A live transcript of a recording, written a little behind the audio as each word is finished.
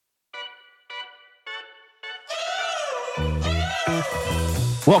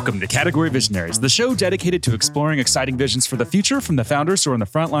Welcome to Category Visionaries, the show dedicated to exploring exciting visions for the future from the founders who are on the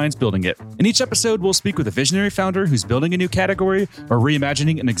front lines building it. In each episode, we'll speak with a visionary founder who's building a new category or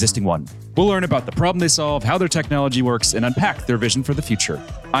reimagining an existing one. We'll learn about the problem they solve, how their technology works, and unpack their vision for the future.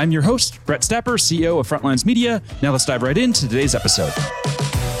 I'm your host, Brett Stapper, CEO of Frontlines Media. Now let's dive right into today's episode.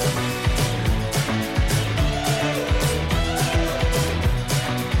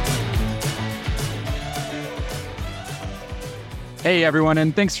 Hey everyone,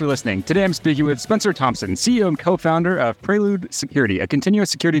 and thanks for listening. Today I'm speaking with Spencer Thompson, CEO and co-founder of Prelude Security, a continuous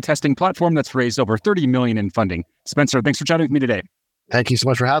security testing platform that's raised over $30 million in funding. Spencer, thanks for chatting with me today. Thank you so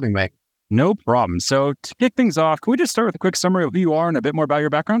much for having me. No problem. So to kick things off, can we just start with a quick summary of who you are and a bit more about your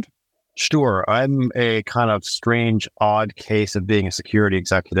background? Sure. I'm a kind of strange, odd case of being a security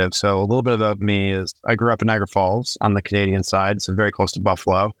executive. So a little bit about me is I grew up in Niagara Falls on the Canadian side, so very close to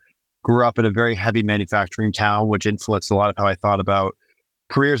Buffalo. Grew up in a very heavy manufacturing town, which influenced a lot of how I thought about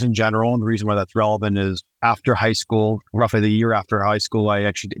careers in general. And the reason why that's relevant is after high school, roughly the year after high school, I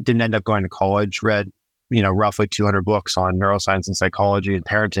actually didn't end up going to college, read, roughly 200 books on neuroscience and psychology and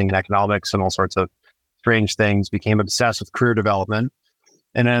parenting and economics and all sorts of strange things, became obsessed with career development,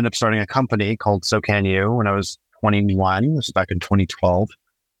 and ended up starting a company called So Can You when I was 21. This was back in 2012.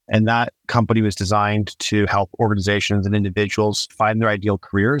 And that company was designed to help organizations and individuals find their ideal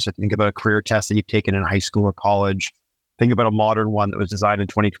careers. So think about a career test that you've taken in high school or college. Think about a modern one that was designed in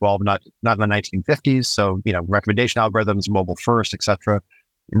 2012, not in the 1950s. So, recommendation algorithms, mobile first, et cetera.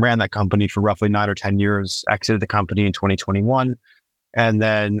 Ran that company for roughly 9 or 10 years, exited the company in 2021, and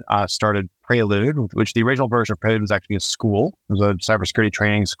then started Prelude, which the original version of Prelude was actually a school. It was a cybersecurity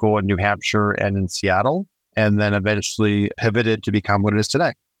training school in New Hampshire and in Seattle, and then eventually pivoted to become what it is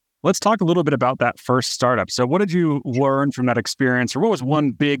today. Let's talk a little bit about that first startup. So what did you learn from that experience, or what was one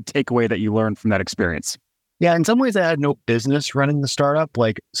big takeaway that you learned from that experience? Yeah, in some ways I had no business running the startup.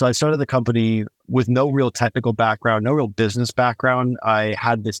 So I started the company with no real technical background, no real business background. I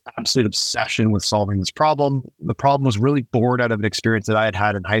had this absolute obsession with solving this problem. The problem was really born out of an experience that I had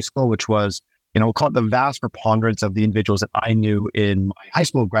had in high school, which was, we'll call it the vast preponderance of the individuals that I knew in my high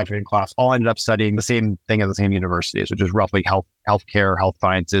school graduating class all ended up studying the same thing at the same universities, which is roughly healthcare, health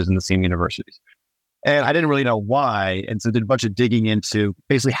sciences in the same universities. And I didn't really know why. And so did a bunch of digging into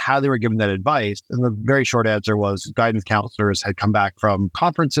basically how they were given that advice. And the very short answer was guidance counselors had come back from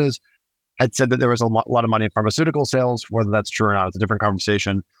conferences, had said that there was a lot of money in pharmaceutical sales. Whether that's true or not, it's a different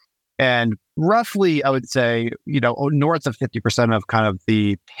conversation. And roughly, I would say, north of 50% of kind of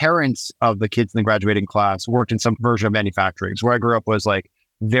the parents of the kids in the graduating class worked in some version of manufacturing. So where I grew up was like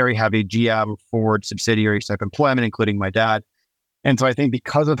very heavy GM, Ford, subsidiary type employment, including my dad. And so I think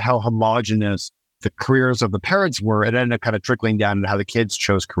because of how homogenous the careers of the parents were, it ended up kind of trickling down into how the kids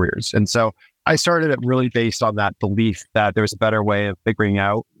chose careers. And so I started it really based on that belief that there was a better way of figuring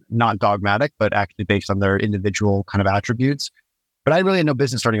out, not dogmatic, but actually based on their individual kind of attributes. But I really had no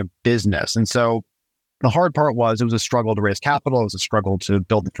business starting a business. And so the hard part was it was a struggle to raise capital. It was a struggle to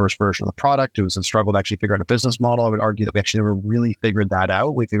build the first version of the product. It was a struggle to actually figure out a business model. I would argue that we actually never really figured that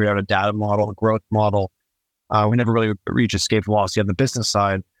out. We figured out a data model, a growth model. We never really reached escape velocity on the business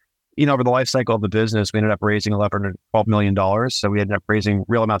side. Over the life cycle of the business, we ended up raising $11 or $12 million. So we ended up raising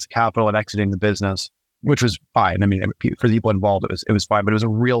real amounts of capital and exiting the business, which was fine. I mean, for the people involved, it was fine, but it was a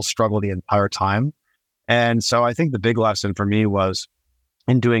real struggle the entire time. And so I think the big lesson for me was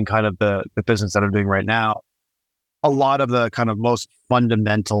in doing kind of the business that I'm doing right now, a lot of the kind of most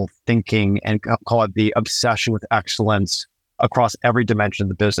fundamental thinking and call it the obsession with excellence across every dimension of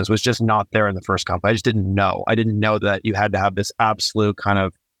the business was just not there in the first company. I just didn't know. I didn't know that you had to have this absolute kind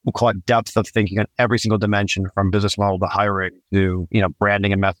of, we'll call it depth of thinking on every single dimension from business model to hiring to,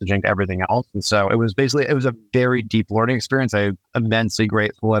 branding and messaging to everything else. And so it was a very deep learning experience. I'm immensely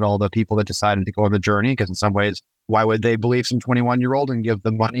grateful at all the people that decided to go on the journey, because in some ways, why would they believe some 21-year-old and give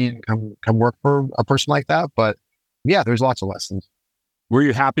them money and come work for a person like that? But yeah, there's lots of lessons. Were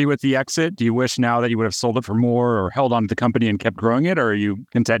you happy with the exit? Do you wish now that you would have sold it for more or held on to the company and kept growing it? Or are you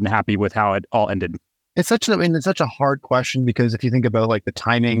content and happy with how it all ended? It's such a hard question, because if you think about like the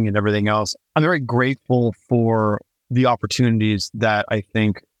timing and everything else, I'm very grateful for the opportunities that I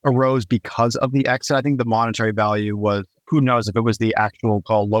think arose because of the exit. I think the monetary value was, who knows if it was the actual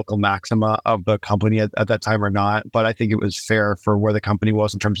local maxima of the company at that time or not, but I think it was fair for where the company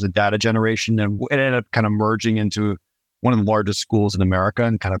was in terms of data generation. And it ended up kind of merging into one of the largest schools in America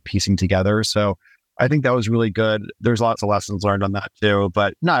and kind of piecing together. So I think that was really good. There's lots of lessons learned on that too.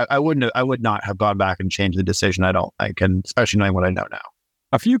 But no, I would not have gone back and changed the decision. Especially knowing what I know now.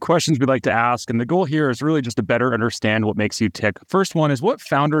 A few questions we'd like to ask, and the goal here is really just to better understand what makes you tick. First one is, what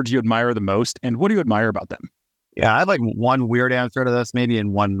founder do you admire the most, and what do you admire about them? Yeah, I have like one weird answer to this, maybe,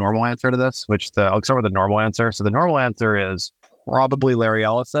 and one normal answer to this, I'll start with the normal answer. So the normal answer is probably Larry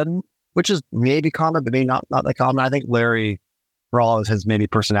Ellison, which is maybe common, but maybe not that common. I think Larry, for all of his maybe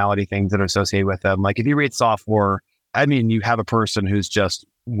personality things that are associated with him, like if you read software, I mean, you have a person who's just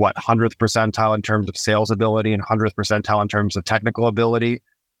 100th percentile in terms of sales ability and 100th percentile in terms of technical ability,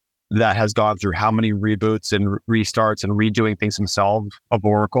 that has gone through how many reboots and restarts and redoing things himself of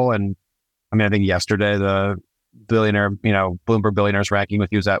Oracle. And I mean, I think yesterday the billionaire, Bloomberg billionaires ranking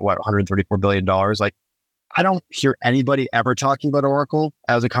with you is at what, $134 billion. Like, I don't hear anybody ever talking about Oracle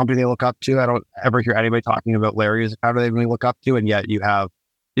as a company they look up to. I don't ever hear anybody talking about Larry as a company they really look up to. And yet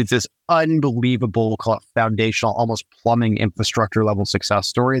it's this unbelievable, we'll call it foundational, almost plumbing infrastructure level success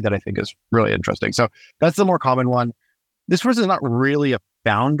story that I think is really interesting. So that's the more common one. This person is not really a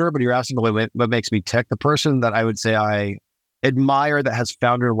founder, but you're asking what makes me tick. The person that I would say I admire that has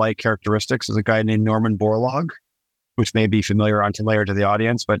founder-like characteristics is a guy named Norman Borlaug, which may be familiar or unfamiliar to the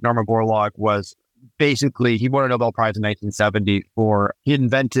audience, but Norman Borlaug was basically, he won a Nobel Prize in 1970 he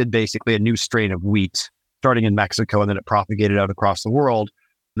invented basically a new strain of wheat starting in Mexico, and then it propagated out across the world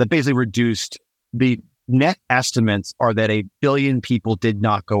that basically reduced the net estimates are that 1 billion people did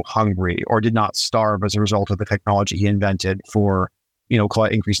not go hungry or did not starve as a result of the technology he invented for, call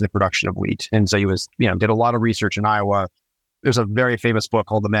it increasing the production of wheat. And so he was, did a lot of research in Iowa. There's a very famous book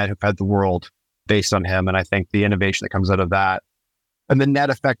called The Man Who Fed the World based on him. And I think the innovation that comes out of that and the net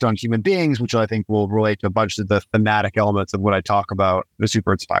effect on human beings, which I think will relate to a bunch of the thematic elements of what I talk about, is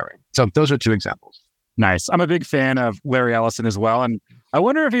super inspiring. So those are two examples. Nice. I'm a big fan of Larry Ellison as well. And I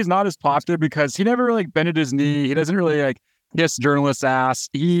wonder if he's not as popular because he never really bended his knee. He doesn't really kiss journalists' ass.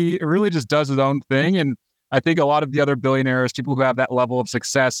 He really just does his own thing. And I think a lot of the other billionaires, people who have that level of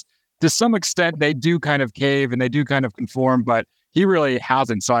success, to some extent, they do kind of cave and they do kind of conform, but he really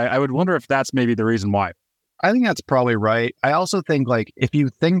hasn't. So I would wonder if that's maybe the reason why. I think that's probably right. I also think if you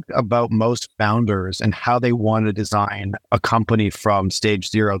think about most founders and how they want to design a company from stage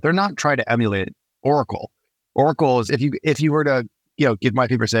zero, they're not trying to emulate Oracle. Oracle is, if you were to, give my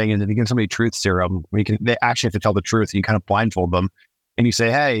favorite saying is, if you give somebody truth serum, they actually have to tell the truth and you kind of blindfold them and you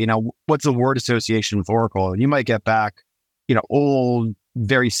say, hey, what's the word association with Oracle? You might get back, old,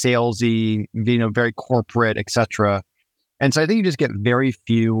 very salesy, very corporate, etc. And so I think you just get very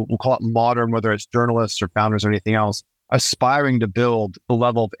few, we'll call it modern, whether it's journalists or founders or anything else, aspiring to build the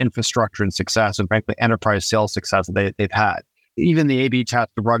level of infrastructure and success and frankly enterprise sales success that they've had. Even the A/B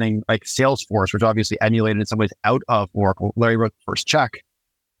tests of running like Salesforce, which obviously emulated in some ways out of Oracle. Larry wrote the first check.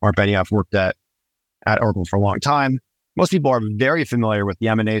 Mark Benioff worked at Oracle for a long time. Most people are very familiar with the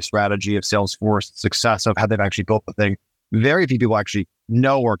M&A strategy of Salesforce, success of how they've actually built the thing. Very few people actually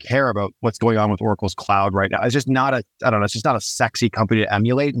know or care about what's going on with Oracle's cloud right now. It's just not it's just not a sexy company to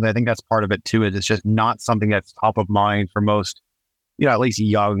emulate. And I think that's part of it too, is it's just not something that's top of mind for most, at least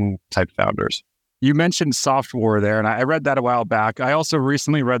young type founders. You mentioned software there, and I read that a while back. I also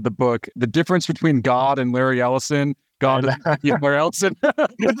recently read the book, The Difference Between God and Larry Ellison. God and Larry Ellison.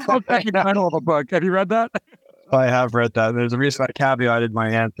 It's the title of a book. Have you read that? I have read that. There's a reason I caveated my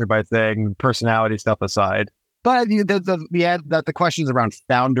answer by saying personality stuff aside. But the questions around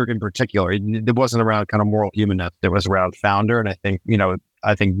founder in particular, it wasn't around kind of moral humanness. It was around founder. And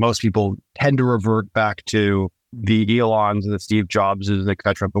I think most people tend to revert back to the Elons and the Steve Jobses, et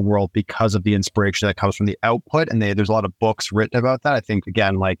cetera, of the world because of the inspiration that comes from the output. And there's a lot of books written about that. I think,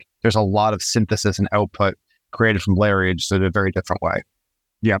 again, there's a lot of synthesis and output created from Larry, just in a very different way.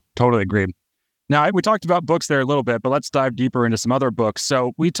 Yeah, totally agree. Now, we talked about books there a little bit, but let's dive deeper into some other books.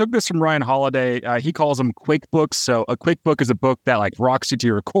 So we took this from Ryan Holiday. He calls them quick books. So a quick book is a book that rocks you to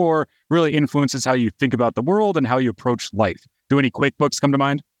your core, really influences how you think about the world and how you approach life. Do any quick books come to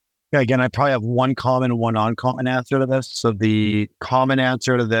mind? Yeah, again, I probably have one common and one uncommon answer to this. So the common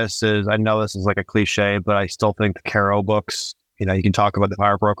answer to this is, I know this is like a cliche, but I still think the Caro books, you can talk about the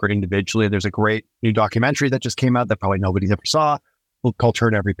Power Broker individually. There's a great new documentary that just came out that probably nobody's ever saw, called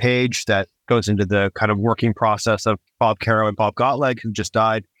Turn Every Page, that goes into the kind of working process of Bob Caro and Bob Gottlieb, who just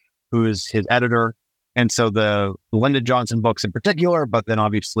died, who is his editor. And so the Lyndon Johnson books in particular, but then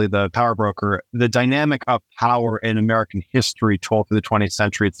obviously the Power Broker, the dynamic of power in American history told through the 20th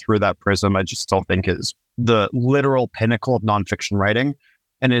century through that prism, I just still think is the literal pinnacle of nonfiction writing.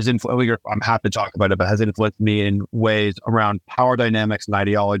 And I'm happy to talk about it, but has influenced me in ways around power dynamics and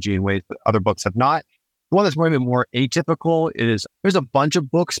ideology in ways that other books have not. The one that's maybe more atypical is there's a bunch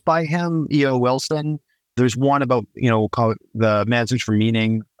of books by him, E.O. Wilson. There's one about, we'll call it the Man's Search for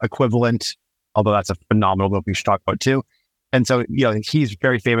Meaning equivalent, although that's a phenomenal book we should talk about too. And so, he's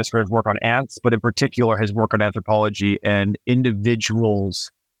very famous for his work on ants, but in particular, his work on anthropology and individuals'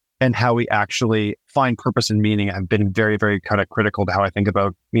 and how we actually find purpose and meaning have been very, very kind of critical to how I think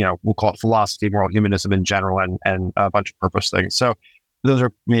about, we'll call it philosophy, moral humanism in general, and a bunch of purpose things. So those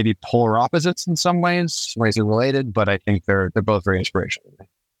are maybe polar opposites in some ways they're related, but I think they're both very inspirational.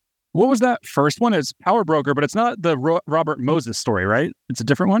 What was that first one? It's Power Broker, but it's not the Robert Moses story, right? It's a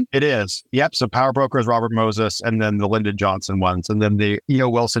different one? It is. Yep. So Power Broker is Robert Moses, and then the Lyndon Johnson ones. And then the E.O.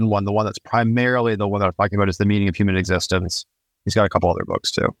 Wilson one, the one that's primarily the one that I'm talking about, is The Meaning of Human Existence. He's got a couple other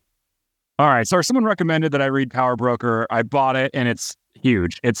books too. All right. So someone recommended that I read Power Broker. I bought it, and it's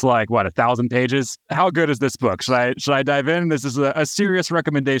huge. It's like, 1,000 pages? How good is this book? Should I dive in? This is a serious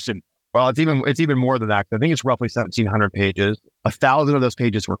recommendation. Well, it's even more than that. I think it's roughly 1,700 pages. 1,000 of those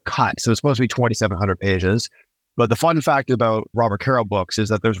pages were cut, so it's supposed to be 2,700 pages. But the fun fact about Robert Caro books is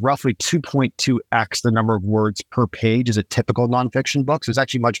that there's roughly 2.2x the number of words per page as a typical nonfiction book. So it's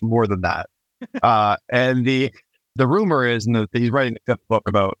actually much more than that. And the rumor is that he's writing the fifth book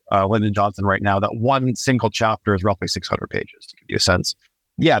about Lyndon Johnson right now, that one single chapter is roughly 600 pages, to give you a sense.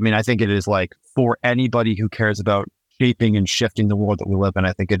 Yeah, I mean, I think it is like, for anybody who cares about shaping and shifting the world that we live in,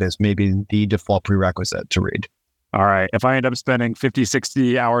 I think it is maybe the default prerequisite to read. All right. If I end up spending 50,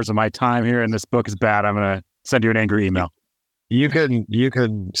 60 hours of my time here and this book is bad, I'm going to send you an angry email. You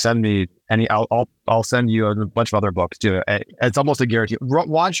can send me any, I'll send you a bunch of other books too. It's almost a guarantee.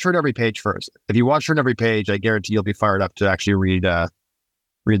 Watch Turn Every Page first. If you watch Turn Every Page, I guarantee you'll be fired up to actually read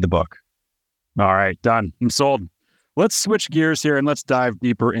the book. All right. Done. I'm sold. Let's switch gears here and let's dive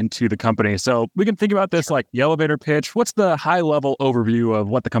deeper into the company. So we can think about this like the elevator pitch. What's the high level overview of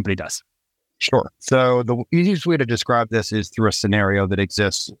what the company does? Sure. So the easiest way to describe this is through a scenario that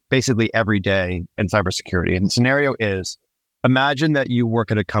exists basically every day in cybersecurity. And the scenario is, imagine that you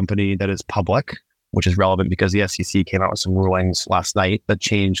work at a company that is public, which is relevant because the SEC came out with some rulings last night that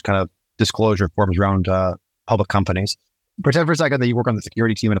changed kind of disclosure forms around public companies. Pretend for a second that you work on the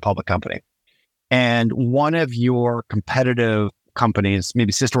security team in a public company. And one of your competitive companies,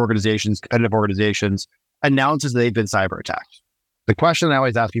 maybe sister organizations, competitive organizations, announces that they've been cyber attacked. The question I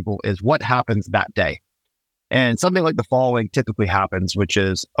always ask people is, what happens that day? And something like the following typically happens, which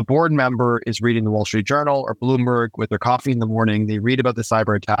is a board member is reading the Wall Street Journal or Bloomberg with their coffee in the morning. They read about the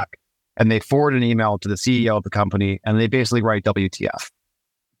cyber attack and they forward an email to the CEO of the company, and they basically write WTF.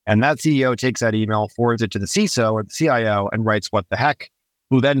 And that CEO takes that email, forwards it to the CISO or the CIO, and writes what the heck,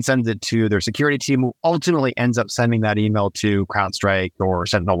 who then sends it to their security team, who ultimately ends up sending that email to CrowdStrike or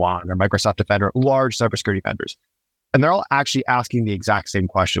SentinelOne or Microsoft Defender, large cybersecurity vendors. And they're all actually asking the exact same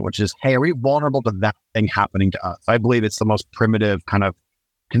question, which is, hey, are we vulnerable to that thing happening to us? I believe it's the most primitive, kind of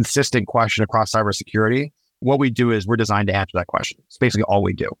consistent question across cybersecurity. What we do is we're designed to answer that question. It's basically all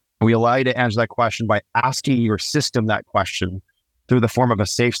we do. We allow you to answer that question by asking your system that question through the form of a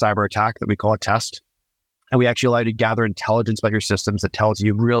safe cyber attack that we call a test. And we actually allow you to gather intelligence about your systems that tells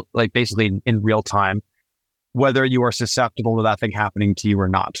you basically in real time, whether you are susceptible to that thing happening to you or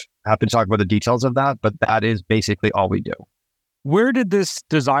not. I have to talk about the details of that, but that is basically all we do. Where did this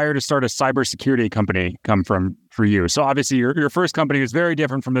desire to start a cybersecurity company come from for you? So obviously your first company is very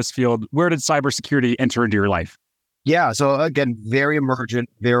different from this field. Where did cybersecurity enter into your life? Yeah. So again, very emergent,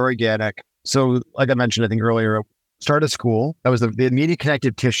 very organic. So like I mentioned, I think earlier, started school. That was the immediate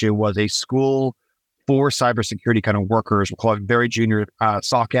connective tissue was a school for cybersecurity kind of workers. We'll call it very junior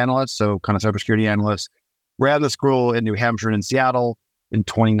SOC analysts. So kind of cybersecurity analysts. Ran the school in New Hampshire and in Seattle in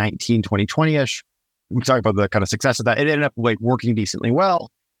 2019, 2020-ish. We talk about the kind of success of that. It ended up like working decently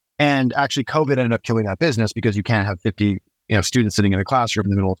well. And actually COVID ended up killing that business because you can't have 50 students sitting in a classroom in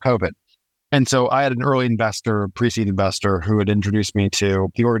the middle of COVID. And so I had an early investor, pre-seed investor, who had introduced me to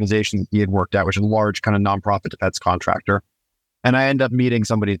the organization that he had worked at, which is a large kind of nonprofit defense contractor. And I ended up meeting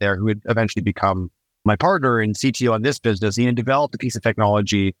somebody there who would eventually become my partner and CTO on this business. He had developed a piece of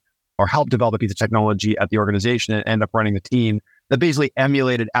technology or helped develop a piece of technology at the organization and ended up running the team that basically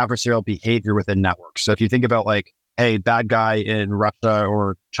emulated adversarial behavior within networks. So if you think about like, hey, bad guy in Russia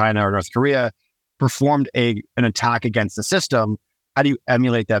or China or North Korea performed an attack against the system, how do you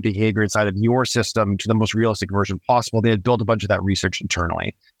emulate that behavior inside of your system to the most realistic version possible? They had built a bunch of that research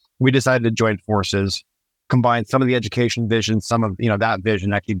internally. We decided to join forces, combine some of the education vision, some of that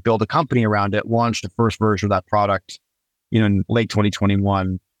vision, actually build a company around it, launched the first version of that product, in late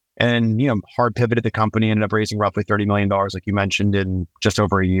 2021, and hard pivoted the company, ended up raising roughly $30 million, like you mentioned, in just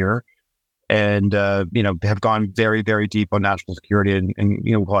over a year, and have gone very, very deep on national security and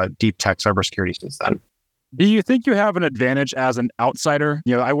we'll deep tech cybersecurity since then. Do you think you have an advantage as an outsider?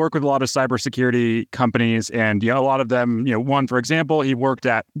 I work with a lot of cybersecurity companies, and a lot of them, one, for example, he worked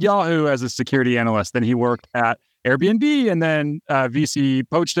at Yahoo as a security analyst. Then he worked at Airbnb, and then VC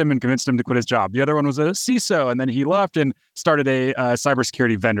poached him and convinced him to quit his job. The other one was a CISO, and then he left and started a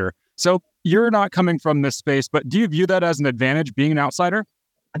cybersecurity vendor. So you're not coming from this space, but do you view that as an advantage, being an outsider?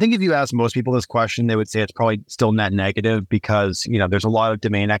 I think if you ask most people this question, they would say it's probably still net negative because, there's a lot of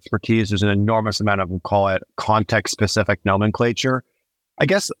domain expertise. There's an enormous amount of, we'll call it context-specific nomenclature. I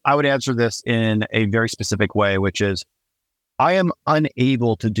guess I would answer this in a very specific way, which is I am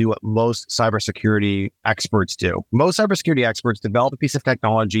unable to do what most cybersecurity experts do. Most cybersecurity experts develop a piece of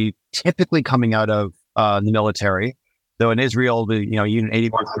technology typically coming out of the military. So in Israel, the Unit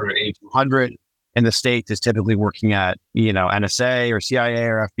 8100, 8200, in the States is typically working at, NSA or CIA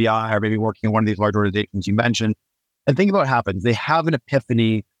or FBI, or maybe working in one of these large organizations you mentioned. And think about what happens. They have an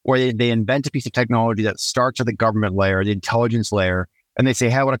epiphany or they invent a piece of technology that starts at the government layer, the intelligence layer, and they say,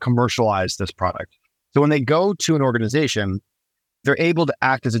 hey, I want to commercialize this product. So when they go to an organization, they're able to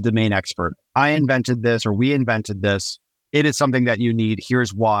act as a domain expert. I invented this, or we invented this. It is something that you need.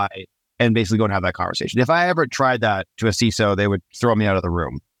 Here's why. And basically go and have that conversation. If I ever tried that to a CISO, they would throw me out of the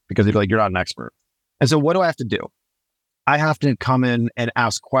room because they'd be like, you're not an expert. And so what do I have to do? I have to come in and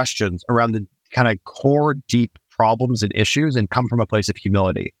ask questions around the kind of core deep problems and issues and come from a place of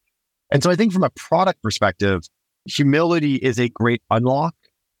humility. And so I think from a product perspective, humility is a great unlock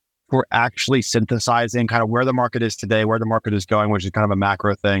for actually synthesizing kind of where the market is today, where the market is going, which is kind of a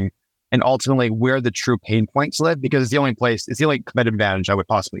macro thing, and ultimately where the true pain points live, because it's the only competitive advantage I would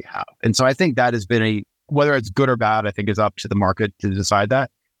possibly have. And so I think that has been whether it's good or bad, I think is up to the market to decide that.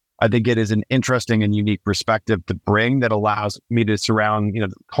 I think it is an interesting and unique perspective to bring that allows me to surround,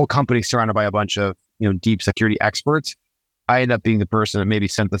 the whole company surrounded by a bunch of, deep security experts. I end up being the person that maybe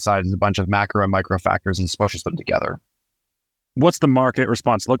synthesizes a bunch of macro and micro factors and smushes them together. What's the market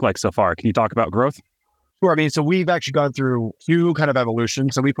response look like so far? Can you talk about growth? Sure. So we've actually gone through two kind of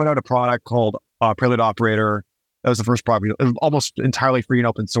evolutions. So we put out a product called Prelude Operator. That was the first product. It was almost entirely free and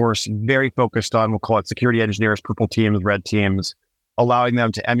open source, very focused on, we'll call it security engineers, purple teams, red teams, allowing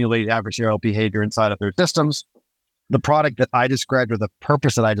them to emulate adversarial behavior inside of their systems. The product that I described, or the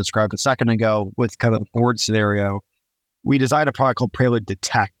purpose that I described a second ago with kind of the forward scenario, we designed a product called Prelude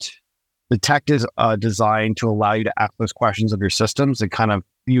Detect. Detect is designed to allow you to ask those questions of your systems and kind of,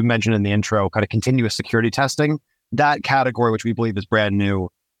 you mentioned in the intro, kind of continuous security testing. That category, which we believe is brand new,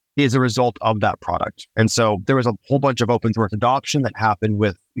 is a result of that product. And so there was a whole bunch of open source adoption that happened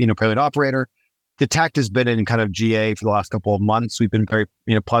with, Prelude Operator. Detect has been in kind of GA for the last couple of months. We've been very,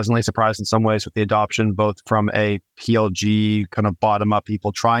 pleasantly surprised in some ways with the adoption, both from a PLG kind of bottom up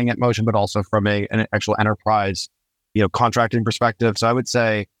people trying it motion, but also from an actual enterprise, contracting perspective. So I would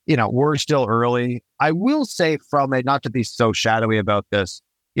say, we're still early. I will say from not to be so shadowy about this,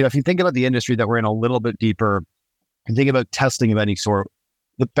 if you think about the industry that we're in a little bit deeper and think about testing of any sort,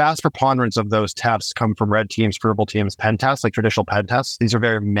 the vast preponderance of those tests come from red teams, purple teams, pen tests, like traditional pen tests. These are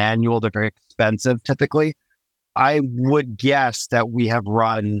very manual. They're very expensive typically. I would guess that we have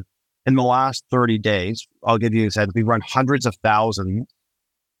run in the last 30 days, I'll give you a sense, we've run hundreds of thousands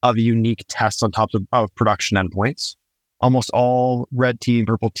of unique tests on top of production endpoints. Almost all red team,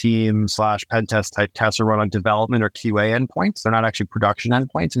 purple team / pen test type tests are run on development or QA endpoints. They're not actually production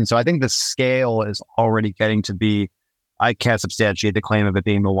endpoints. And so I think the scale is already getting to be, I can't substantiate the claim of it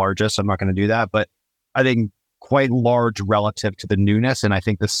being the largest. I'm not going to do that, but I think quite large relative to the newness. And I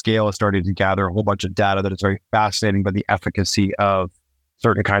think the scale is starting to gather a whole bunch of data that is very fascinating by the efficacy of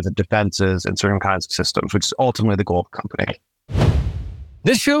certain kinds of defenses and certain kinds of systems, which is ultimately the goal of the company.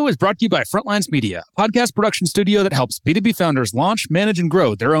 This show is brought to you by Frontlines Media, a podcast production studio that helps B2B founders launch, manage, and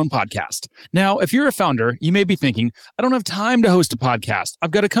grow their own podcast. Now, if you're a founder, you may be thinking, I don't have time to host a podcast. I've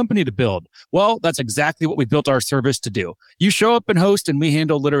got a company to build. Well, that's exactly what we built our service to do. You show up and host, and we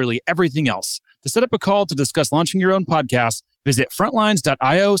handle literally everything else. To set up a call to discuss launching your own podcast, visit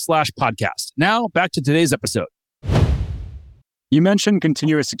frontlines.io/podcast. Now, back to today's episode. You mentioned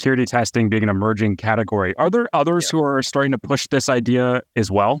continuous security testing being an emerging category. Are there others who are starting to push this idea as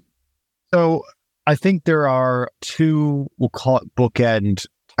well? So I think there are two, we'll call it bookend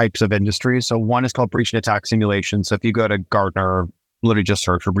types of industries. So one is called breach and attack simulation. So if you go to Gartner, literally just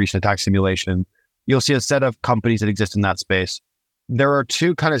search for breach and attack simulation, you'll see a set of companies that exist in that space. There are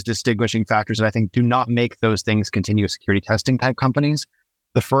two kind of distinguishing factors that I think do not make those things continuous security testing type companies.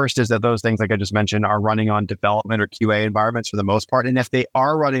 The first is that those things, like I just mentioned, are running on development or QA environments for the most part. And if they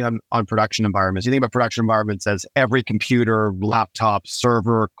are running on production environments, you think about production environments as every computer, laptop,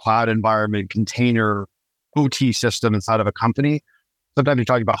 server, cloud environment, container, OT system inside of a company. Sometimes you're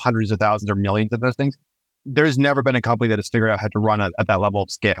talking about hundreds of thousands or millions of those things. There's never been a company that has figured out how to run at that level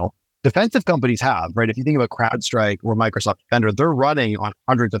of scale. defensive companies have, right? If you think about CrowdStrike or Microsoft Defender, they're running on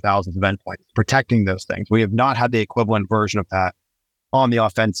hundreds of thousands of endpoints, protecting those things. We have not had the equivalent version of that on the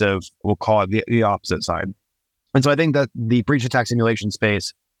offensive, we'll call it the opposite side. And so I think that the breach attack simulation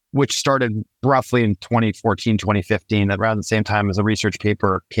space, which started roughly in 2014, 2015, around the same time as a research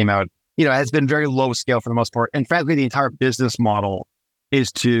paper came out, has been very low scale for the most part. And frankly, the entire business model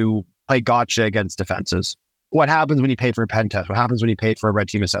is to play gotcha against defenses. What happens when you pay for a pen test? What happens when you pay for a red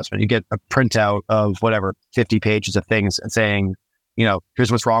team assessment? You get a printout of 50 pages of things and saying,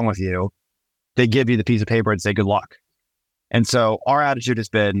 here's what's wrong with you. They give you the piece of paper and say, good luck. And so our attitude has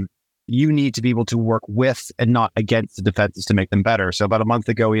been, you need to be able to work with and not against the defenses to make them better. So about a month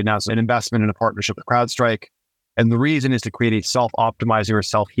ago, we announced an investment in a partnership with CrowdStrike. And the reason is to create a self-optimizing or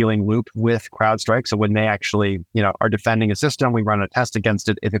self-healing loop with CrowdStrike. So when they actually, are defending a system, we run a test against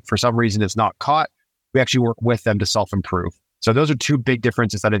it. If it, for some reason, is not caught, we actually work with them to self-improve. So those are two big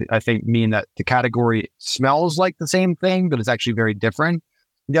differences that I think mean that the category smells like the same thing, but it's actually very different.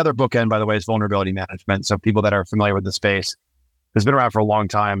 The other bookend, by the way, is vulnerability management. So people that are familiar with the space, it's been around for a long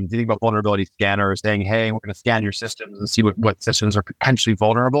time. You think about vulnerability scanners saying, hey, we're going to scan your systems and see what systems are potentially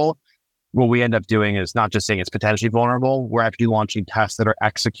vulnerable. What we end up doing is not just saying it's potentially vulnerable. We're actually launching tests that are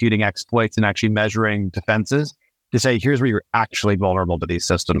executing exploits and actually measuring defenses to say, here's where you're actually vulnerable to these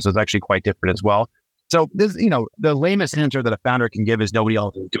systems. So it's actually quite different as well. So this, the lamest answer that a founder can give is nobody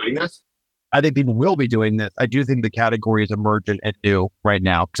else is doing this. I think people will be doing this. I do think the category is emergent and new right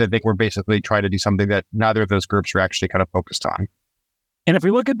now, because I think we're basically trying to do something that neither of those groups are actually kind of focused on. And if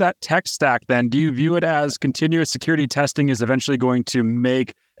we look at that tech stack, then do you view it as continuous security testing is eventually going to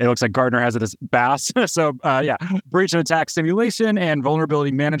make, it looks like Gartner has it as BAS. So breach and attack simulation and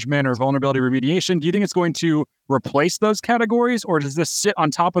vulnerability management or vulnerability remediation. Do you think it's going to replace those categories, or does this sit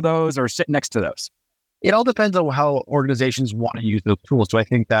on top of those or sit next to those? It all depends on how organizations want to use those tools. So I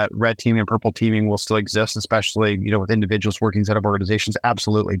think that red teaming and purple teaming will still exist, especially, with individuals working inside of organizations.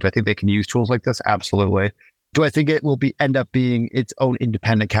 Absolutely. Do I think they can use tools like this? Absolutely. Do I think it will end up being its own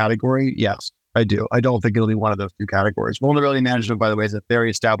independent category? Yes, I do. I don't think it'll be one of those two categories. Vulnerability management, by the way, is a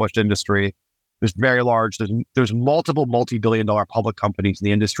very established industry. There's very large, there's multiple multi-billion-dollar public companies in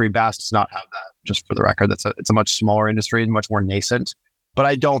the industry. BAS does not have that, just for the record. It's a much smaller industry and much more nascent. But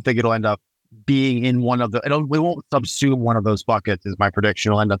I don't think it'll end up being in one of we won't subsume one of those buckets, is my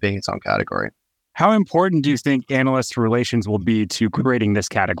prediction. It'll end up being its own category. How important do you think analyst relations will be to creating this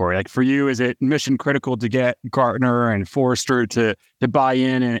category? Like for you, is it mission critical to get Gartner and Forrester to buy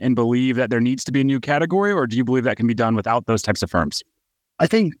in and believe that there needs to be a new category, or do you believe that can be done without those types of firms? I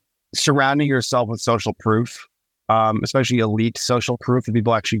think surrounding yourself with social proof, especially elite social proof, that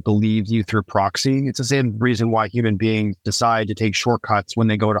people actually believe you through proxy. It's the same reason why human beings decide to take shortcuts when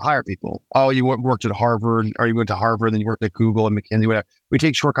they go to hire people. Oh, you worked at Harvard, or you went to Harvard, then you worked at Google and McKinsey, whatever. We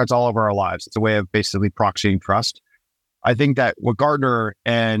take shortcuts all over our lives. It's a way of basically proxying trust. I think that what Gartner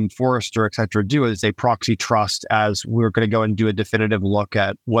and Forrester, et cetera, do is they proxy trust as we're going to go and do a definitive look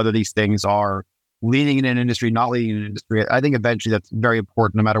at whether these things are leading in an industry, not leading in an industry. I think eventually that's very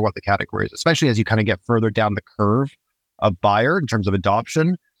important no matter what the category is, especially as you kind of get further down the curve of buyer in terms of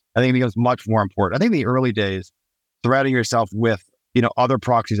adoption. I think it becomes much more important. I think in the early days, surrounding yourself with, other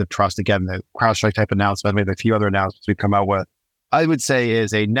proxies of trust, again, the CrowdStrike type announcement, maybe a few other announcements we've come out with, I would say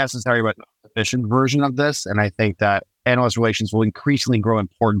is a necessary but not sufficient version of this. And I think that analyst relations will increasingly grow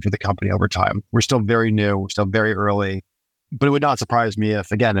important for the company over time. We're still very new, we're still very early. But it would not surprise me if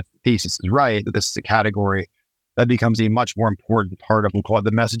the thesis is right, that this is a category that becomes a much more important part of, we'll call it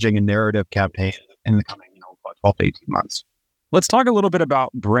the messaging and narrative campaign in the coming 12 to 18 months. Let's talk a little bit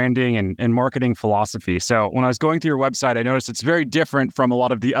about branding and marketing philosophy. So when I was going through your website, I noticed it's very different from a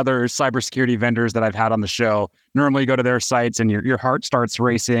lot of the other cybersecurity vendors that I've had on the show. Normally you go to their sites and your heart starts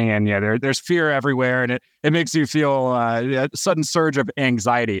racing, and there's fear everywhere, and it makes you feel a sudden surge of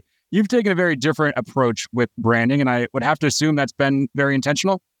anxiety. You've taken a very different approach with branding, and I would have to assume that's been very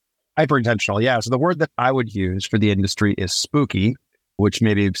intentional. Hyper intentional, yeah. So the word that I would use for the industry is spooky, which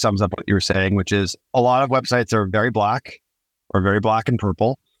maybe sums up what you were saying, which is a lot of websites are very black or very black and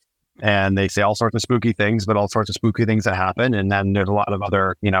purple, and they say all sorts of spooky things, but all sorts of spooky things that happen. And then there's a lot of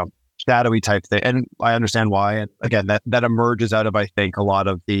other, shadowy type thing. And I understand why. And again, that emerges out of, I think, a lot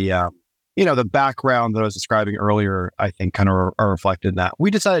of the, the background that I was describing earlier, I think kind of are reflected in that.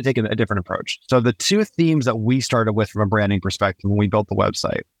 We decided to take a different approach. So the two themes that we started with from a branding perspective when we built the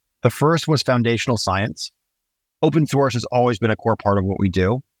website, the first was foundational science. Open source has always been a core part of what we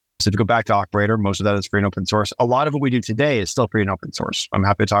do. So if you go back to Operator, most of that is free and open source. A lot of what we do today is still free and open source. I'm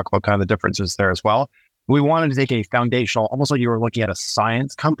happy to talk about kind of the differences there as well. We wanted to take a foundational, almost like you were looking at a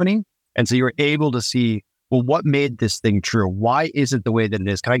science company. And so you were able to see well, what made this thing true? Why is it the way that it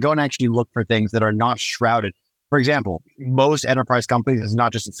is? Can I go and actually look for things that are not shrouded? For example, most enterprise companies, it's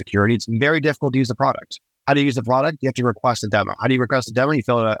not just in security. It's very difficult to use the product. How do you use the product? You have to request a demo. How do you request a demo? You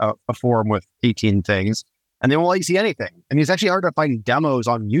fill out a form with 18 things, and they won't let you see anything. I mean, it's actually hard to find demos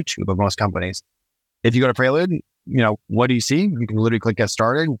on YouTube of most companies. If you go to Prelude, what do you see? You can literally click get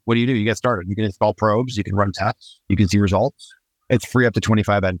started. What do? You get started. You can install probes. You can run tests. You can see results. It's free up to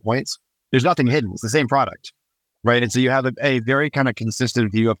 25 endpoints. There's nothing hidden. It's the same product, right? And so you have a very kind of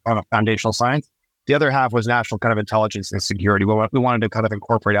consistent view of foundational science. The other half was national kind of intelligence and security. We wanted to kind of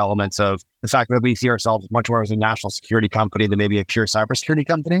incorporate elements of the fact that we see ourselves much more as a national security company than maybe a pure cybersecurity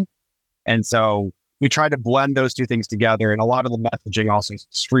company. And so we tried to blend those two things together. And a lot of the messaging also is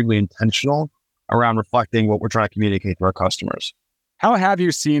extremely intentional around reflecting what we're trying to communicate to our customers. How have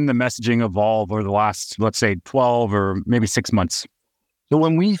you seen the messaging evolve over the last, let's say, 12 or maybe 6 months? So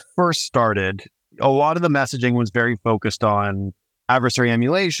when we first started, a lot of the messaging was very focused on adversary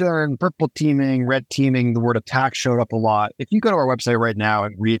emulation, purple teaming, red teaming. The word attack showed up a lot. If you go to our website right now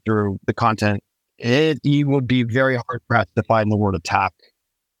and read through the content, you would be very hard pressed to find the word attack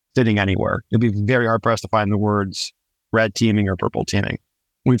sitting anywhere. You'll be very hard pressed to find the words red teaming or purple teaming.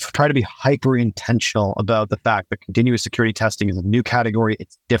 We've tried to be hyper intentional about the fact that continuous security testing is a new category.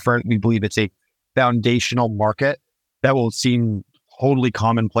 It's different. We believe it's a foundational market that will seem totally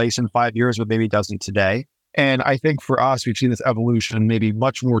commonplace in 5 years, but maybe doesn't today. And I think for us, we've seen this evolution maybe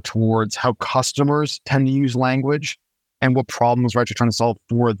much more towards how customers tend to use language and what problems we're actually trying to solve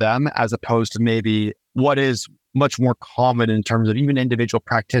for them, as opposed to maybe what is much more common in terms of even individual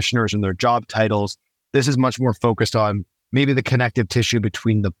practitioners and their job titles. This is much more focused on maybe the connective tissue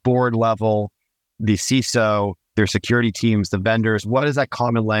between the board level, the CISO, their security teams, the vendors. What is that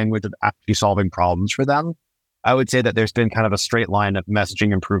common language of actually solving problems for them? I would say that there's been kind of a straight line of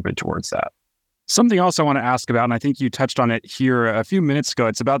messaging improvement towards that. Something else I want to ask about, and I think you touched on it here a few minutes ago,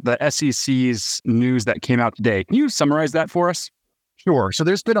 it's about the SEC's news that came out today. Can you summarize that for us? Sure. So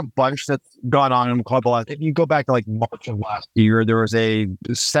there's been a bunch that's gone on in the club. If you go back to like March of last year, there was a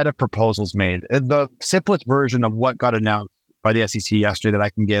set of proposals made. And the simplest version of what got announced by the SEC yesterday that I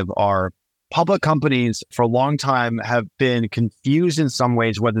can give are public companies for a long time have been confused in some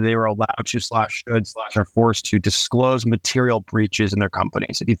ways whether they were allowed to /should/are forced to disclose material breaches in their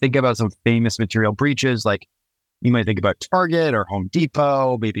companies. If you think about some famous material breaches, like you might think about Target or Home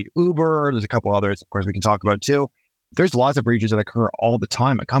Depot, maybe Uber, there's a couple others, of course, we can talk about too. There's lots of breaches that occur all the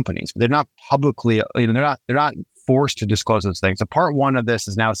time at companies, but they're not publicly, they're not forced to disclose those things. So part one of this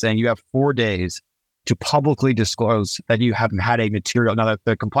is now saying you have 4 days to publicly disclose that you haven't had a material. Now,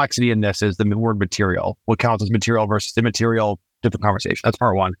 the complexity in this is the word material. What counts as material versus immaterial, different conversation. That's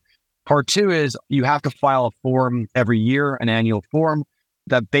part one. Part two is you have to file a form every year, an annual form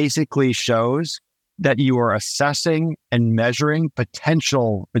that basically shows that you are assessing and measuring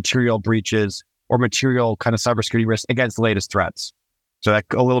potential material breaches or material kind of cybersecurity risks against the latest threats. So that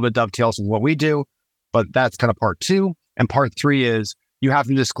a little bit dovetails with what we do, but that's kind of part two. And part three is you have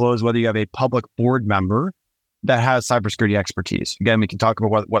to disclose whether you have a public board member that has cybersecurity expertise. Again, we can talk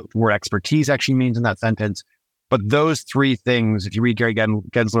about what the word expertise actually means in that sentence. But those three things, if you read Gary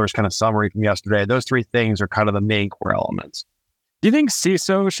Gensler's kind of summary from yesterday, those three things are kind of the main core elements. Do you think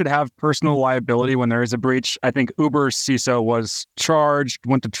CISO should have personal liability when there is a breach? I think Uber's CISO was charged,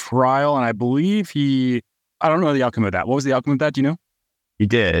 went to trial, and I believe I don't know the outcome of that. What was the outcome of that? Do you know? He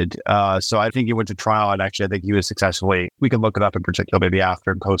did. So I think he went to trial, and actually I think he was successfully, we can look it up in particular maybe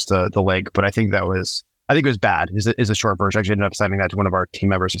after and post the link, but I think it was bad is a short version. I actually ended up sending that to one of our team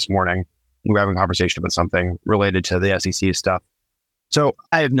members this morning. We were having a conversation about something related to the SEC stuff. So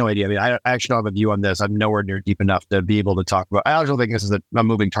I have no idea. I mean, I actually don't have a view on this. I'm nowhere near deep enough to be able to talk about. I also think this is a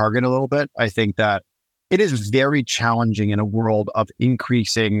moving target a little bit. I think that it is very challenging in a world of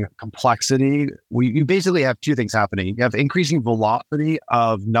increasing complexity. You basically have two things happening. You have increasing velocity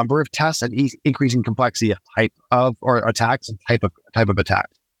of number of tests and increasing complexity of type of or attacks and type of attack.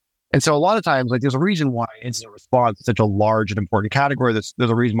 And so a lot of times, like there's a reason why incident response is such a large and important category. There's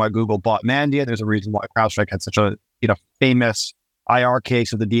a reason why Google bought Mandiant. There's a reason why CrowdStrike had such a famous IR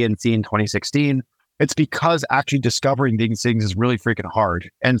case of the DNC in 2016. It's because actually discovering these things is really freaking hard.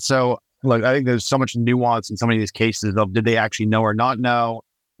 And so I think there's so much nuance in some of these cases of did they actually know or not know?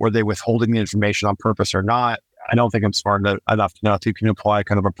 Were they withholding the information on purpose or not? I don't think I'm smart enough to know if you can apply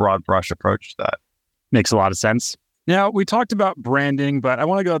kind of a broad brush approach to that. Makes a lot of sense. Now, we talked about branding, but I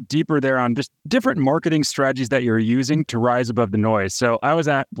want to go deeper there on just different marketing strategies that you're using to rise above the noise. So I was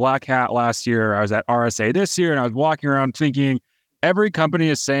at Black Hat last year. I was at RSA this year, and I was walking around thinking, every company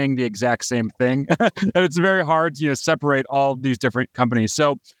is saying the exact same thing. And it's very hard to separate all these different companies.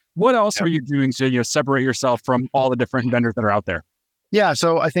 So What else are you doing to separate yourself from all the different vendors that are out there? Yeah,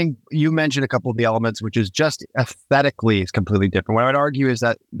 so I think you mentioned a couple of the elements, which is just aesthetically is completely different. What I would argue is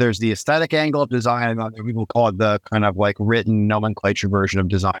that there's the aesthetic angle of design, and people call it the kind of like written nomenclature version of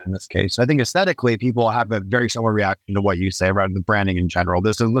design in this case. I think aesthetically, people have a very similar reaction to what you say around the branding in general.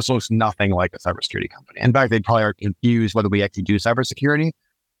 This looks nothing like a cybersecurity company. In fact, they probably are confused whether we actually do cybersecurity,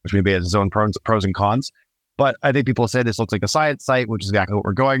 which maybe has its own pros and cons. But I think people say this looks like a science site, which is exactly what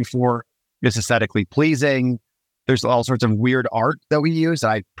we're going for. It's aesthetically pleasing. There's all sorts of weird art that we use that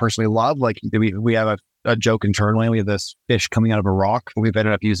I personally love. Like we have a joke internally. We have this fish coming out of a rock. We've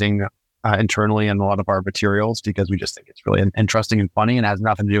ended up using internally in a lot of our materials because we just think it's really interesting and funny and has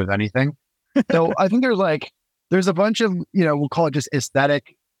nothing to do with anything. So I think there's a bunch of, we'll call it just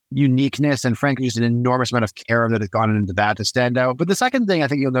aesthetic uniqueness and frankly, just an enormous amount of care that has gone into that to stand out. But the second thing I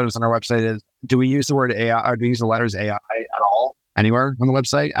think you'll notice on our website is, do we use the word AI or do we use the letters AI at all anywhere on the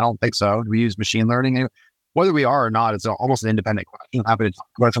website? I don't think so. Do we use machine learning? Whether we are or not, it's almost an independent question. I'm happy to talk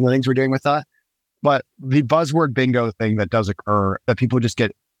about some of the things we're doing with that. But the buzzword bingo thing that does occur that people just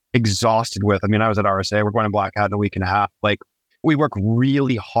get exhausted with. I mean, I was at RSA, we're going to Black Hat in a week and a half. Like, we work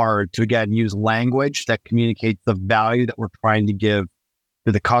really hard to, again, use language that communicates the value that we're trying to give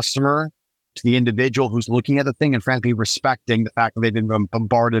to the customer, to the individual who's looking at the thing, and frankly, respecting the fact that they've been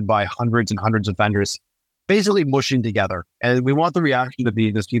bombarded by hundreds and hundreds of vendors, basically mushing together. And we want the reaction to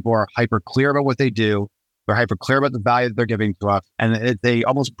be this: people are hyper clear about what they do. They're hyper clear about the value that they're giving to us. And it's a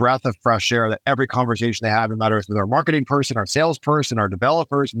almost breath of fresh air that every conversation they have, no matter if it's with our marketing person, our salesperson, our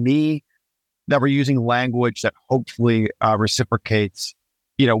developers, me, that we're using language that hopefully reciprocates,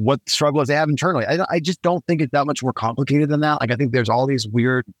 what struggles they have internally. I just don't think it's that much more complicated than that. Like, I think there's all these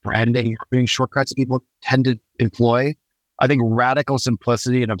weird branding shortcuts that people tend to employ. I think radical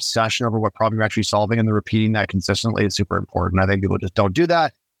simplicity and obsession over what problem you're actually solving and then repeating that consistently is super important. I think people just don't do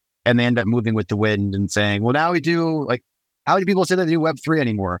that. And they end up moving with the wind and saying, well, now we do, like, how many people say they do Web3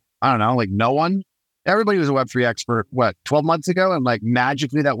 anymore? I don't know, like no one. Everybody was a Web3 expert, 12 months ago? And like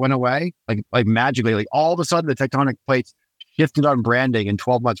magically that went away. Like magically, like all of a sudden the tectonic plates shifted on branding in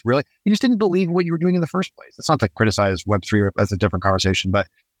 12 months. Really? You just didn't believe what you were doing in the first place. It's not to criticize Web3, that's a different conversation. But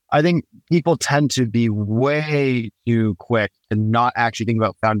I think people tend to be way too quick to not actually think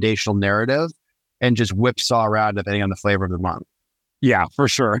about foundational narrative and just whipsaw around depending on the flavor of the month. Yeah, for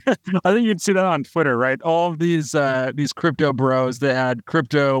sure. I think you'd see that on Twitter, right? All of these crypto bros, they had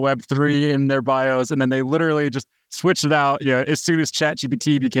crypto Web3 in their bios, and then they literally just switched it out. As soon as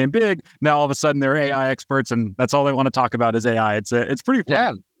ChatGPT became big, now all of a sudden they're AI experts, and that's all they want to talk about is AI. It's pretty fun.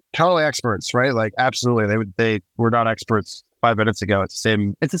 Yeah, totally experts, right? Like absolutely, they were not experts 5 minutes ago. It's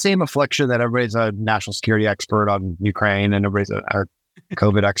the same affliction that everybody's a national security expert on Ukraine, and everybody's a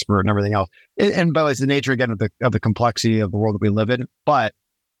COVID expert and everything else. And by the way, it's the nature again of the complexity of the world that we live in. But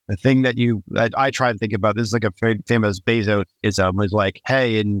the thing that I try to think about, this is like a famous Bezos-ism, is like,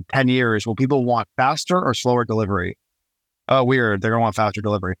 hey, in 10 years, will people want faster or slower delivery? Oh, weird. They're going to want faster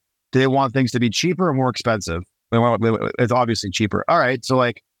delivery. Do they want things to be cheaper or more expensive? It's obviously cheaper. All right. So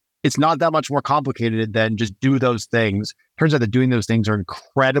like, it's not that much more complicated than just do those things. Turns out that doing those things are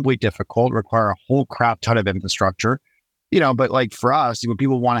incredibly difficult, require a whole crap ton of infrastructure. But like for us,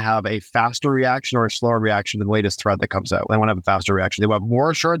 people want to have a faster reaction or a slower reaction to the latest threat that comes out. They want to have a faster reaction. They want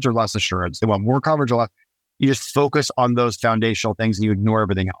more assurance or less assurance. They want more coverage or less. You just focus on those foundational things and you ignore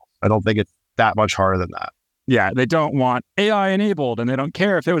everything else. I don't think it's that much harder than that. Yeah, they don't want AI enabled, and they don't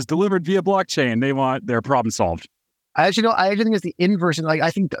care if it was delivered via blockchain. They want their problem solved. I actually think it's the inverse. And like,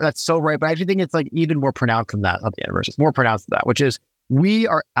 I think that's so right. But I actually think it's like even more pronounced than that. Not the inverse. It's more pronounced than that, which is we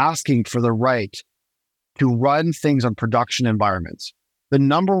are asking for the right to run things on production environments. The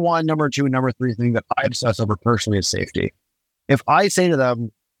number one, number two, number three thing that I obsess over personally is safety. If I say to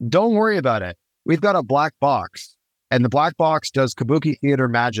them, don't worry about it, we've got a black box, and the black box does kabuki theater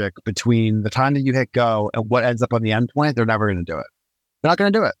magic between the time that you hit go and what ends up on the endpoint, they're never going to do it. They're not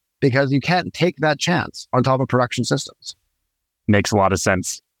going to do it because you can't take that chance on top of production systems. Makes a lot of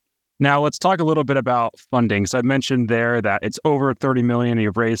sense. Now, let's talk a little bit about funding. So I mentioned there that it's over 30 million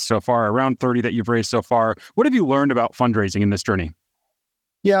you've raised so far, around 30 that you've raised so far. What have you learned about fundraising in this journey?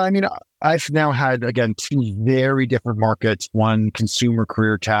 Yeah, I mean, I've now had, again, two very different markets, one consumer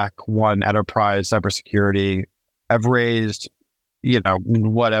career tech, one enterprise cybersecurity. I've raised,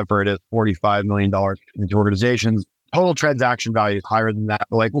 whatever it is, $45 million into organizations. Total transaction value is higher than that.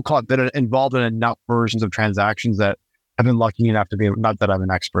 But like, we'll call it, been involved in enough versions of transactions that I've been lucky enough to be, not that I'm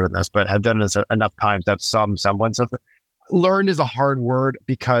an expert in this, but have done this enough times to have some semblance of it. Learned is a hard word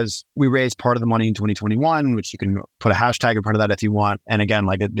because we raised part of the money in 2021, which you can put a hashtag in front of that if you want. And again,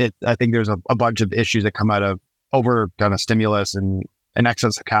 like I think there's a bunch of issues that come out of over kind of stimulus and in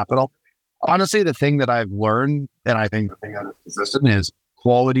excess of capital. Honestly, the thing that I've learned, and I think the thing that is consistent, is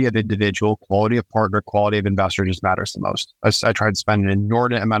quality of individual, quality of partner, quality of investor just matters the most. I try to spend an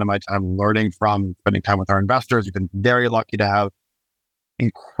inordinate amount of my time learning from spending time with our investors. We've been very lucky to have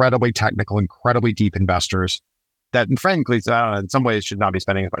incredibly technical, incredibly deep investors that, and frankly, in some ways should not be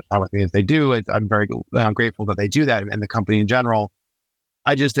spending as much time with me as they do. I'm very grateful that they do that, and the company in general.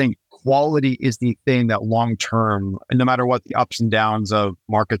 I just think quality is the thing that long-term, and no matter what the ups and downs of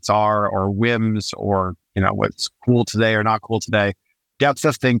markets are, or whims, or, what's cool today or not cool today, depth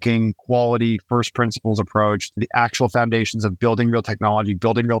of thinking, quality, first principles approach, the actual foundations of building real technology,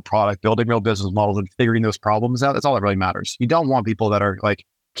 building real product, building real business models, and figuring those problems out. That's all that really matters. You don't want people that are like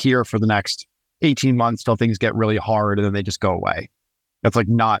here for the next 18 months till things get really hard and then they just go away. That's like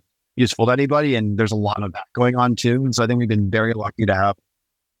not useful to anybody. And there's a lot of that going on too. And so I think we've been very lucky to have,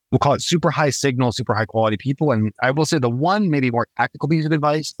 we'll call it super high signal, super high quality people. And I will say the one maybe more tactical piece of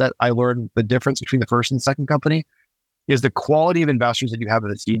advice that I learned the difference between the first and second company is the quality of investors that you have at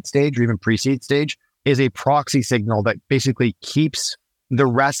the seed stage or even pre-seed stage is a proxy signal that basically keeps the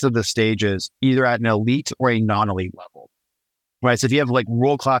rest of the stages either at an elite or a non-elite level, right? So if you have like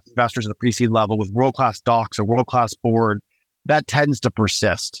world-class investors at the pre-seed level with world-class docs or world-class board, that tends to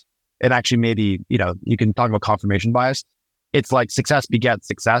persist. And actually maybe, you can talk about confirmation bias. It's like success begets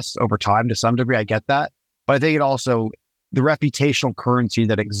success over time to some degree. I get that. But I think it also, the reputational currency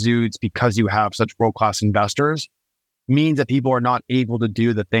that exudes because you have such world-class investors means that people are not able to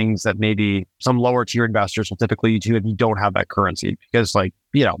do the things that maybe some lower tier investors will typically do if you don't have that currency. Because are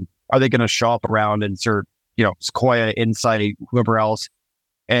they going to shop around and insert, Sequoia, Insight, whoever else,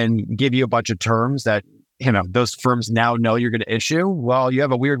 and give you a bunch of terms that, those firms now know you're going to issue? Well, you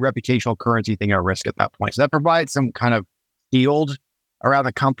have a weird reputational currency thing at risk at that point. So that provides some kind of shield around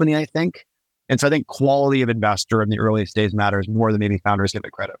the company, I think. And so I think quality of investor in the earliest days matters more than maybe founders give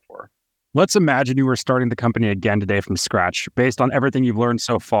it credit for. Let's imagine you were starting the company again today from scratch. Based on everything you've learned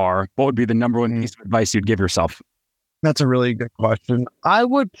so far, what would be the number one piece of advice you'd give yourself? That's a really good question. I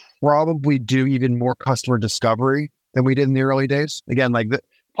would probably do even more customer discovery than we did in the early days. Again,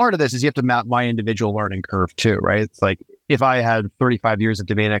 part of this is you have to map my individual learning curve too, right? It's like if I had 35 years of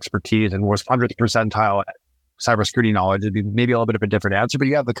domain expertise and was 100th percentile at cybersecurity knowledge, it'd be maybe a little bit of a different answer, but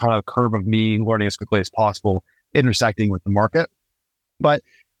you have the kind of curve of me learning as quickly as possible, intersecting with the market. But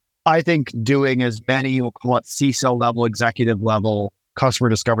I think doing as many, we'll call it CISO level, executive level customer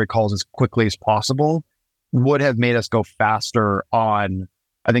discovery calls as quickly as possible would have made us go faster on,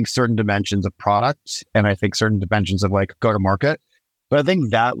 I think, certain dimensions of product and I think certain dimensions of like go to market. But I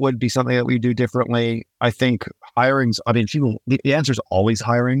think that would be something that we do differently. I think the answer is always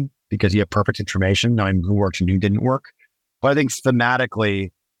hiring because you have perfect information, knowing who works and who didn't work. But I think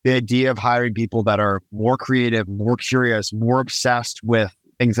thematically, the idea of hiring people that are more creative, more curious, more obsessed with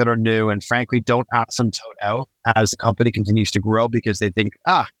things that are new, and frankly, don't asymptote out as the company continues to grow because they think,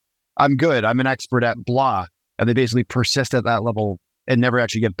 I'm good, I'm an expert at blah. And they basically persist at that level and never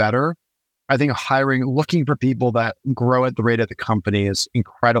actually get better. I think looking for people that grow at the rate of the company is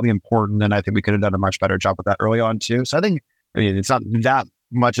incredibly important. And I think we could have done a much better job with that early on too. So it's not that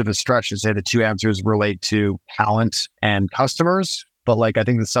much of a stretch to say the two answers relate to talent and customers, but I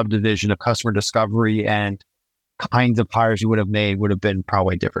think the subdivision of customer discovery and kinds of hires you would have made would have been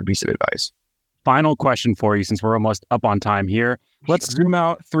probably a different piece of advice. Final question for you, since we're almost up on time here. Let's zoom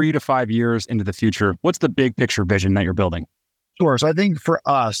out 3 to 5 years into the future. What's the big picture vision that you're building? Sure. So I think for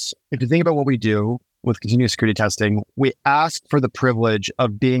us, if you think about what we do with continuous security testing, we ask for the privilege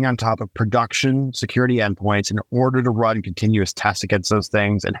of being on top of production security endpoints in order to run continuous tests against those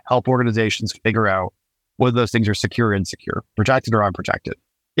things and help organizations figure out whether those things are secure or insecure, protected or unprotected.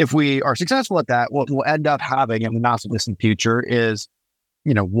 If we are successful at that, what we'll end up having in the not so distant future is,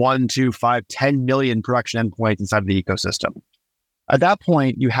 1, 2, 5, 10 million production endpoints inside of the ecosystem. At that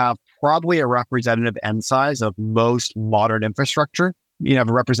point, you have probably a representative end size of most modern infrastructure. You have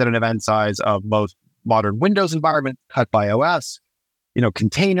a representative end size of most modern Windows environments cut by OS,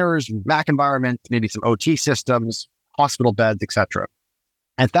 containers, Mac environments, maybe some OT systems, hospital beds, etc.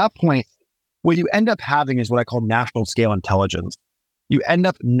 At that point, what you end up having is what I call national scale intelligence. You end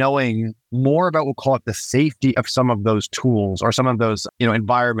up knowing more about, we'll call it the safety of some of those tools or some of those,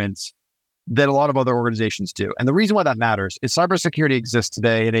 environments than a lot of other organizations do. And the reason why that matters is cybersecurity exists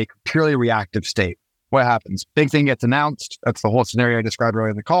today in a purely reactive state. What happens? Big thing gets announced. That's the whole scenario I described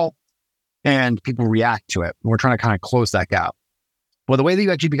earlier in the call. And people react to it. We're trying to kind of close that gap. Well, the way that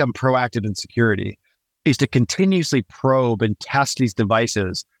you actually become proactive in security is to continuously probe and test these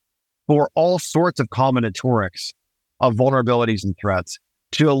devices for all sorts of combinatorics of vulnerabilities and threats.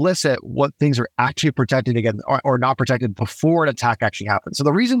 to elicit what things are actually protected against or not protected before an attack actually happens. So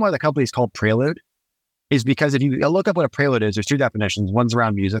the reason why the company is called Prelude is because if you look up what a prelude is, there's two definitions. One's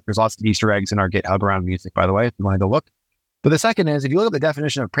around music. There's lots of Easter eggs in our GitHub around music, by the way, if you want to go look. But the second is, if you look at the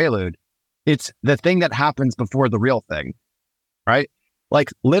definition of prelude, it's the thing that happens before the real thing, right? Like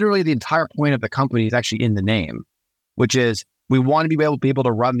literally the entire point of the company is actually in the name, which is we want to be able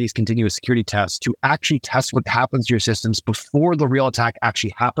to run these continuous security tests to actually test what happens to your systems before the real attack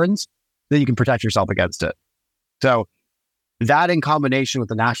actually happens, so that you can protect yourself against it. So that in combination with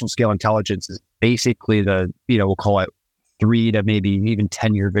the national scale intelligence is basically the, we'll call it 3 to maybe even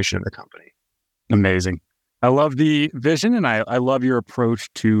 10-year vision of the company. Amazing. I love the vision, and I love your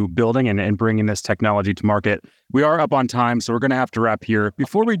approach to building and bringing this technology to market. We are up on time, so we're going to have to wrap here.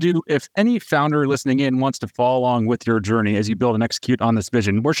 Before we do, if any founder listening in wants to follow along with your journey as you build and execute on this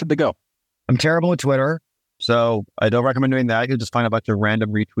vision, where should they go? I'm terrible at Twitter, so I don't recommend doing that. You'll just find a bunch of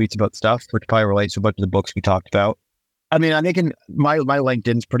random retweets about stuff, which probably relates to a bunch of the books we talked about. I mean, my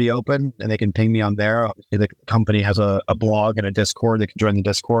LinkedIn's pretty open, and they can ping me on there. Obviously, the company has a blog and a Discord. They can join the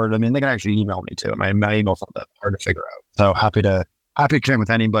Discord. I mean, they can actually email me too. My email's not that hard to figure out. So happy to connect with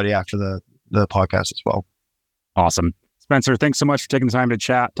anybody after the podcast as well. Awesome. Spencer, thanks so much for taking the time to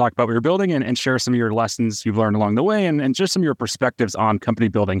chat, talk about what you're building, and share some of your lessons you've learned along the way, and just some of your perspectives on company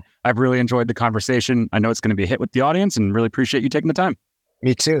building. I've really enjoyed the conversation. I know it's going to be a hit with the audience, and really appreciate you taking the time.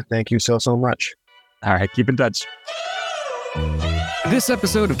 Me too. Thank you so much. All right, keep in touch. This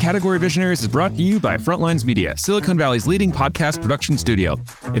episode of Category Visionaries is brought to you by Frontlines Media, Silicon Valley's leading podcast production studio.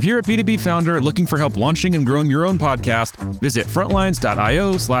 If you're a B2B founder looking for help launching and growing your own podcast, visit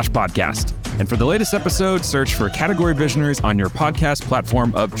frontlines.io/podcast. And for the latest episode, search for Category Visionaries on your podcast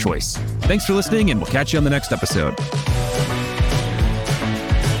platform of choice. Thanks for listening, and we'll catch you on the next episode.